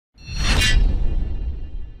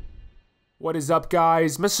What is up,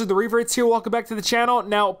 guys? Mr. TheRevertz here. Welcome back to the channel.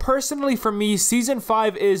 Now, personally for me, Season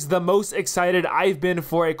 5 is the most excited I've been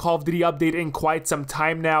for a Call of Duty update in quite some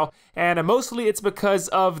time now. And mostly it's because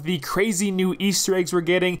of the crazy new Easter eggs we're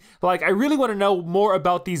getting. Like, I really want to know more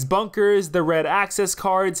about these bunkers, the red access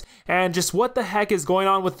cards, and just what the heck is going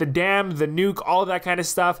on with the dam, the nuke, all of that kind of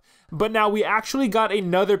stuff. But now we actually got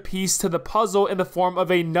another piece to the puzzle in the form of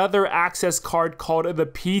another access card called the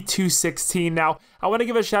P2-16. Now, I want to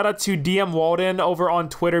give a shout out to DM Walden over on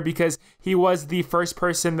Twitter because he was the first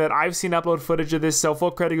person that I've seen upload footage of this, so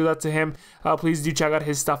full credit goes out to him. Please do check out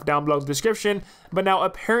his stuff down below in the description. But now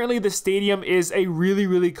apparently the stadium is a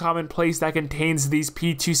really common place that contains these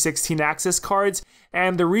P2-16 access cards.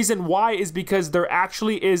 And the reason why is because there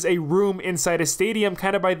actually is a room inside a stadium,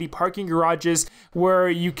 kind of by the parking garages, where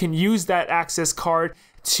you can use that access card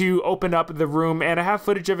to open up the room. And I have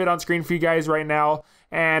footage of it on screen for you guys right now.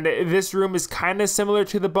 And this room is kind of similar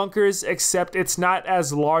to the bunkers, except it's not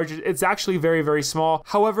as large. It's actually very small.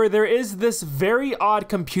 However, there is this very odd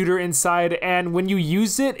computer inside, and when you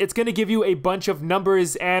use it, it's going to give you a bunch of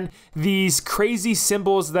numbers and these crazy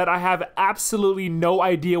symbols that I have absolutely no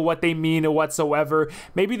idea what they mean whatsoever.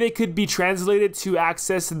 Maybe they could be translated to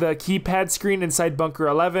access the keypad screen inside Bunker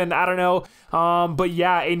 11. I don't know. But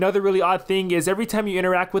yeah, another really odd thing is every time you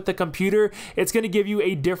interact with the computer, it's going to give you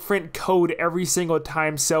a different code every single time.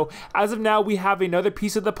 So as of now, we have another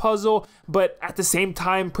piece of the puzzle, but at the same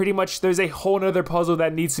time, pretty much there's a whole nother puzzle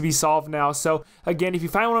that needs to be solved now. So again, if you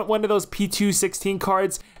find one of those P2-16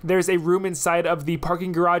 cards, there's a room inside of the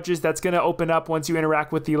parking garages that's going to open up once you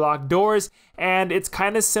interact with the locked doors. And it's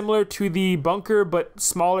kind of similar to the bunker, but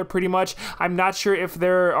smaller pretty much. I'm not sure if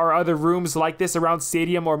there are other rooms like this around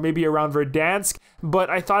Stadium or maybe around Verdansk, but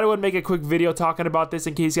I thought I would make a quick video talking about this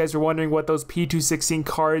in case you guys were wondering what those P2-16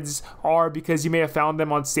 cards are, because you may have found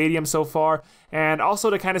them on Stadium so far. And also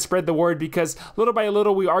to kind of spread the word, because little by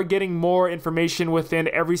little we are getting more information within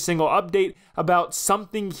every single update about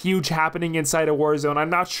something huge happening inside of Warzone. I'm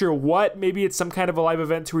not sure what. Maybe it's some kind of a live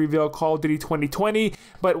event to reveal Call of Duty 2020,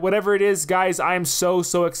 but whatever it is, guys, I am so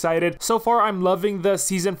excited. So far, I'm loving the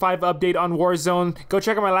Season 5 update on Warzone. Go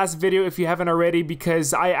check out my last video if you haven't already,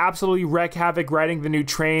 because I absolutely wreak havoc riding the new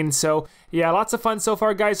train. So yeah, lots of fun so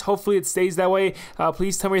far, guys. Hopefully it stays that way.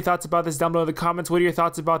 Please tell me your thoughts about this down below in the comments. What are your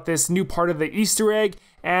thoughts about this new part of the Easter egg?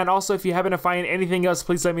 And also, if you happen to find anything else,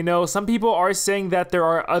 please let me know. Some people are saying that there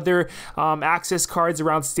are other access cards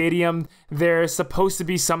around Stadium. There's supposed to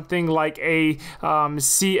be something like a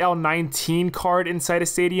CL-19 card inside a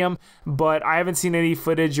Stadium, but I haven't seen any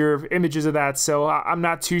footage or images of that, so I'm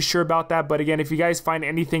not too sure about that. But again, if you guys find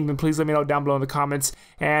anything, then please let me know down below in the comments.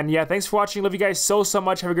 And yeah, thanks for watching. Love you guys so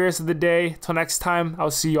much. Have a great rest of the day. Till next time,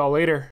 I'll see you all later.